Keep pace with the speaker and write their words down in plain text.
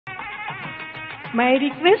May I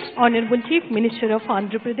request Honorable Chief Minister of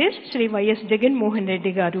Andhra Pradesh, Shri Y.S. Jagan Mohan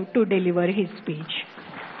Reddy Garu, to deliver his speech.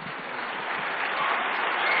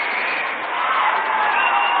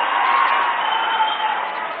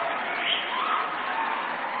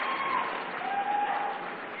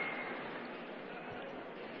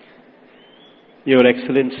 Your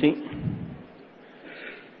Excellency,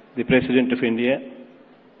 the President of India,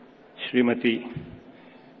 Srimati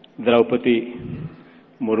Draupadi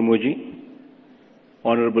Murmuji,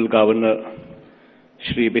 Honorable Governor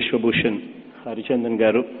Shri Bishwabhushan Harichandan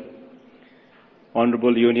Garu,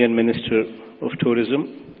 Honorable Union Minister of Tourism,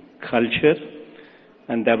 Culture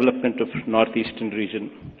and Development of Northeastern Region,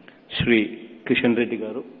 Shri Kishan Reddy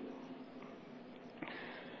Garu,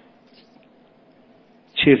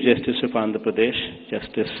 Chief Justice of Andhra Pradesh,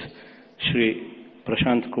 Justice Shri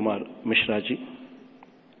Prashant Kumar Mishra ji,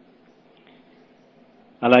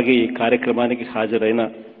 అలాగే ఈ కార్యక్రమానికి హాజరైన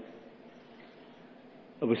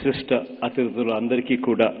విశిష్ట అతిథులు అందరికీ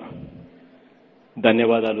కూడా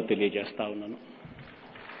ధన్యవాదాలు తెలియజేస్తా ఉన్నాను.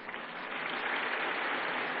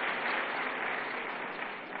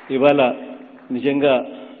 ఇవాళ నిజంగా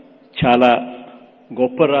చాలా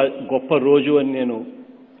గొప్ప రోజు అని నేను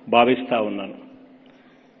భావిస్తా ఉన్నాను.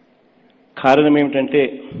 కారణం ఏమిటంటే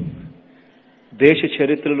దేశ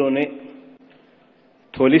చరిత్రలోనే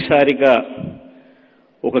తొలిసారిగా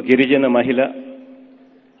ఒక గిరిజన మహిళ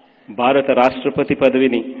భారత రాష్ట్రపతి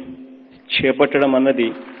పదవిని చేపట్టడం అన్నది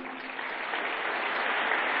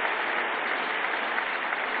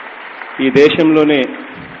ఈ దేశంలోనే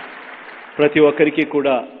ప్రతి ఒక్కరికి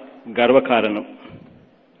కూడా గర్వకారణం.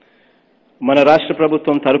 మన రాష్ట్ర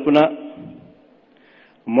ప్రభుత్వం తరపున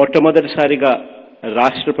మొట్టమొదటిసారిగా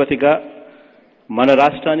రాష్ట్రపతిగా మన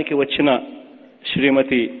రాష్ట్రానికి వచ్చిన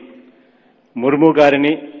శ్రీమతి ముర్ము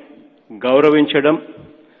గారిని గౌరవించడం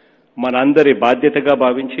మనందరి బాధ్యతగా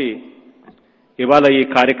భావించి ఇవాళ ఈ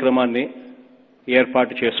కార్యక్రమాన్ని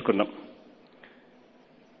ఏర్పాటు చేసుకున్నాం.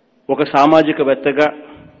 ఒక సామాజికవేత్తగా,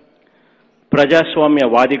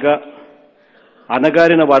 ప్రజాస్వామ్యవాదిగా,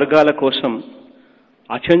 అణగారిన వర్గాల కోసం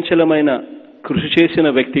అచంచలమైన కృషి చేసిన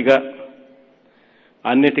వ్యక్తిగా,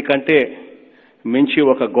 అన్నిటికంటే మించి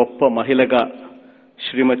ఒక గొప్ప మహిళగా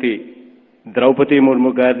శ్రీమతి ద్రౌపది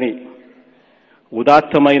ముర్ము గారిని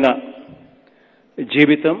ఉదాత్తమైన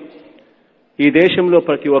జీవితం ఈ దేశంలో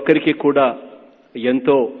ప్రతి ఒక్కరికి కూడా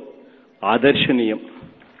ఎంతో ఆదర్శనీయం.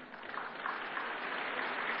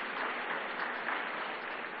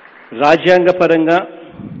 రాజ్యాంగపరంగా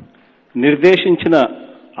నిర్దేశించిన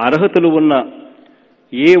అర్హతలు ఉన్న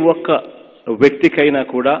ఏ ఒక్క వ్యక్తికైనా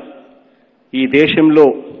కూడా ఈ దేశంలో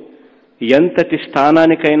ఎంతటి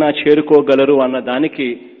స్థానానికైనా చేరుకోగలరు అన్న దానికి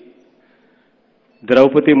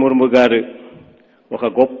ద్రౌపది ముర్ము గారు ఒక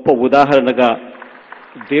గొప్ప ఉదాహరణగా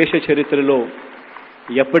దేశ చరిత్రలో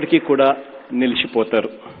ఎప్పటికీ కూడా నిలిచిపోతారు.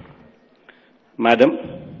 మేడం,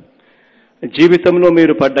 జీవితంలో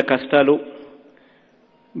మీరు పడ్డ కష్టాలు,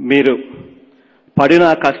 మీరు పడిన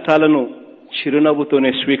కష్టాలను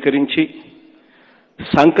చిరునవ్వుతోనే స్వీకరించి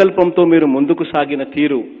సంకల్పంతో మీరు ముందుకు సాగిన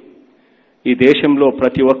తీరు ఈ దేశంలో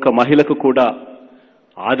ప్రతి ఒక్క మహిళకు కూడా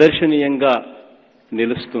ఆదర్శనీయంగా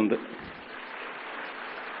నిలుస్తుంది.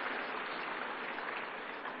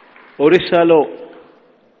 ఒరిస్సాలో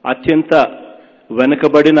అత్యంత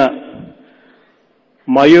వెనుకబడిన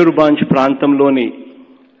మయూర్భంజ్ ప్రాంతంలోని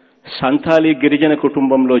సంతాలీ గిరిజన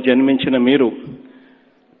కుటుంబంలో జన్మించిన మీరు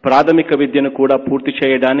ప్రాథమిక విద్యను కూడా పూర్తి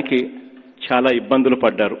చేయడానికి చాలా ఇబ్బందులు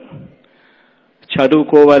పడ్డారు.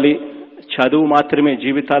 చదువుకోవాలి, చదువు మాత్రమే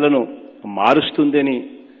జీవితాలను మారుస్తుందని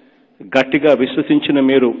గట్టిగా విశ్వసించిన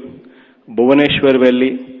మీరు భువనేశ్వర్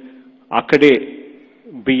వెళ్ళి అక్కడే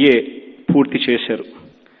బిఏ పూర్తి చేశారు.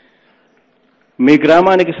 మీ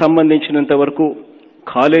గ్రామానికి సంబంధించినంత వరకు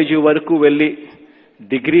కాలేజీ వరకు వెళ్ళి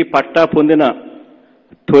డిగ్రీ పట్టా పొందిన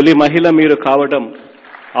తొలి మహిళ మీరు కావడం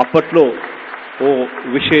అప్పట్లో ఓ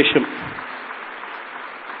విశేషం.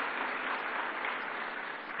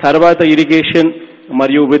 తర్వాత ఇరిగేషన్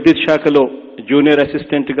మరియు విద్యుత్ శాఖలో జూనియర్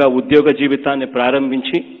అసిస్టెంట్గా ఉద్యోగ జీవితాన్ని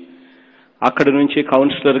ప్రారంభించి అక్కడి నుంచి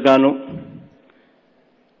కౌన్సిలర్ గాను,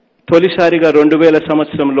 తొలిసారిగా 2000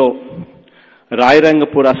 సంవత్సరంలో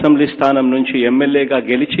రాయరంగపూర్ అసెంబ్లీ స్థానం నుంచి ఎమ్మెల్యేగా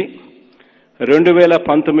గెలిచి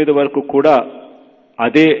 2019 వరకు కూడా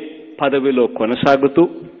అదే పదవిలో కొనసాగుతూ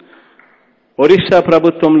ఒరిస్సా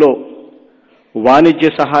ప్రభుత్వంలో వాణిజ్య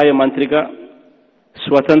సహాయ మంత్రిగా,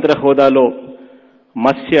 స్వతంత్ర హోదాలో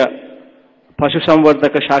మత్స్య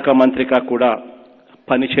పశుసంవర్ధక శాఖ మంత్రిగా కూడా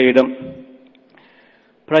పనిచేయడం,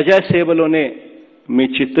 ప్రజాసేవలోనే మీ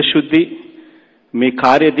చిత్తశుద్ధి, మీ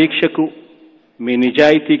కార్యదీక్షకు, మీ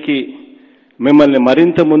నిజాయితీకి మిమ్మల్ని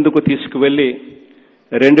మరింత ముందుకు తీసుకువెళ్ళి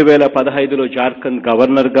 2015లో జార్ఖండ్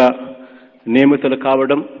గవర్నర్గా, నియమితులు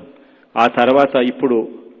కావడం, ఆ తర్వాత ఇప్పుడు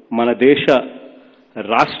మన దేశ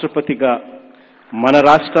రాష్ట్రపతిగా మన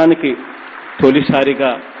రాష్ట్రానికి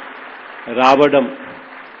తొలిసారిగా రావడం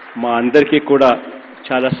మా అందరికీ కూడా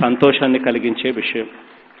చాలా సంతోషాన్ని కలిగించే విషయం.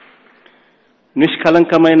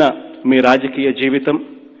 నిష్కలంకమైన మీ రాజకీయ జీవితం,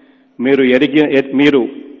 మీరు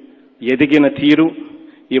ఎదిగిన తీరు,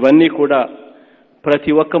 ఇవన్నీ కూడా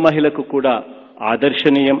ప్రతి ఒక్క మహిళకు కూడా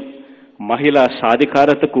ఆదర్శనీయం. మహిళా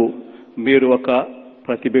సాధికారతకు మీరు ఒక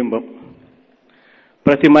ప్రతిబింబం.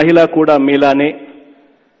 ప్రతి మహిళ కూడా మీలానే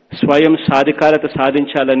స్వయం సాధికారత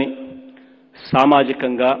సాధించాలని,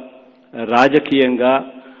 సామాజికంగా, రాజకీయంగా,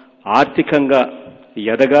 ఆర్థికంగా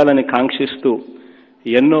ఎదగాలని కాంక్షిస్తూ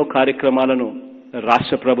ఎన్నో కార్యక్రమాలను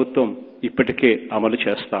రాష్ట్ర ప్రభుత్వం ఇప్పటికే అమలు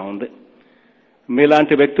చేస్తూ ఉంది.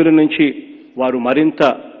 మీలాంటి వ్యక్తుల నుంచి వారు మరింత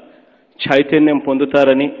చైతన్యం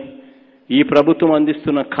పొందుతారని, ఈ ప్రభుత్వం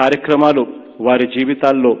అందిస్తున్న కార్యక్రమాలు వారి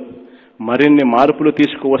జీవితాల్లో మరిన్ని మార్పులు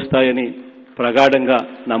తీసుకువస్తాయని ప్రగాఢంగా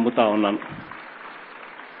నమ్ముతా ఉన్నాను.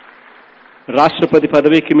 రాష్ట్రపతి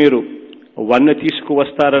పదవికి మీరు వన్నె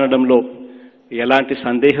తీసుకువస్తారనడంలో ఎలాంటి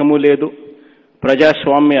సందేహమూ లేదు.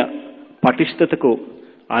 ప్రజాస్వామ్య పటిష్టతకు,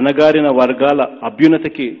 అణగారిన వర్గాల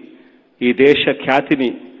అభ్యున్నతికి, ఈ దేశ ఖ్యాతిని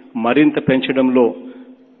మరింత పెంచడంలో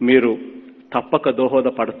మీరు తప్పక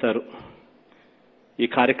దోహదపడతారు. ఈ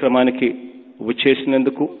కార్యక్రమానికి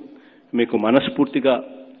విచ్చేసినందుకు మీకు మనస్ఫూర్తిగా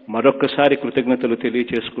మరొక్కసారి కృతజ్ఞతలు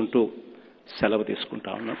తెలియచేసుకుంటూ సెలవు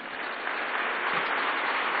తీసుకుంటా ఉన్నాం.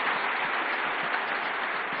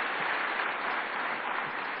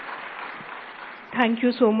 Thank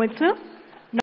you so much, sir.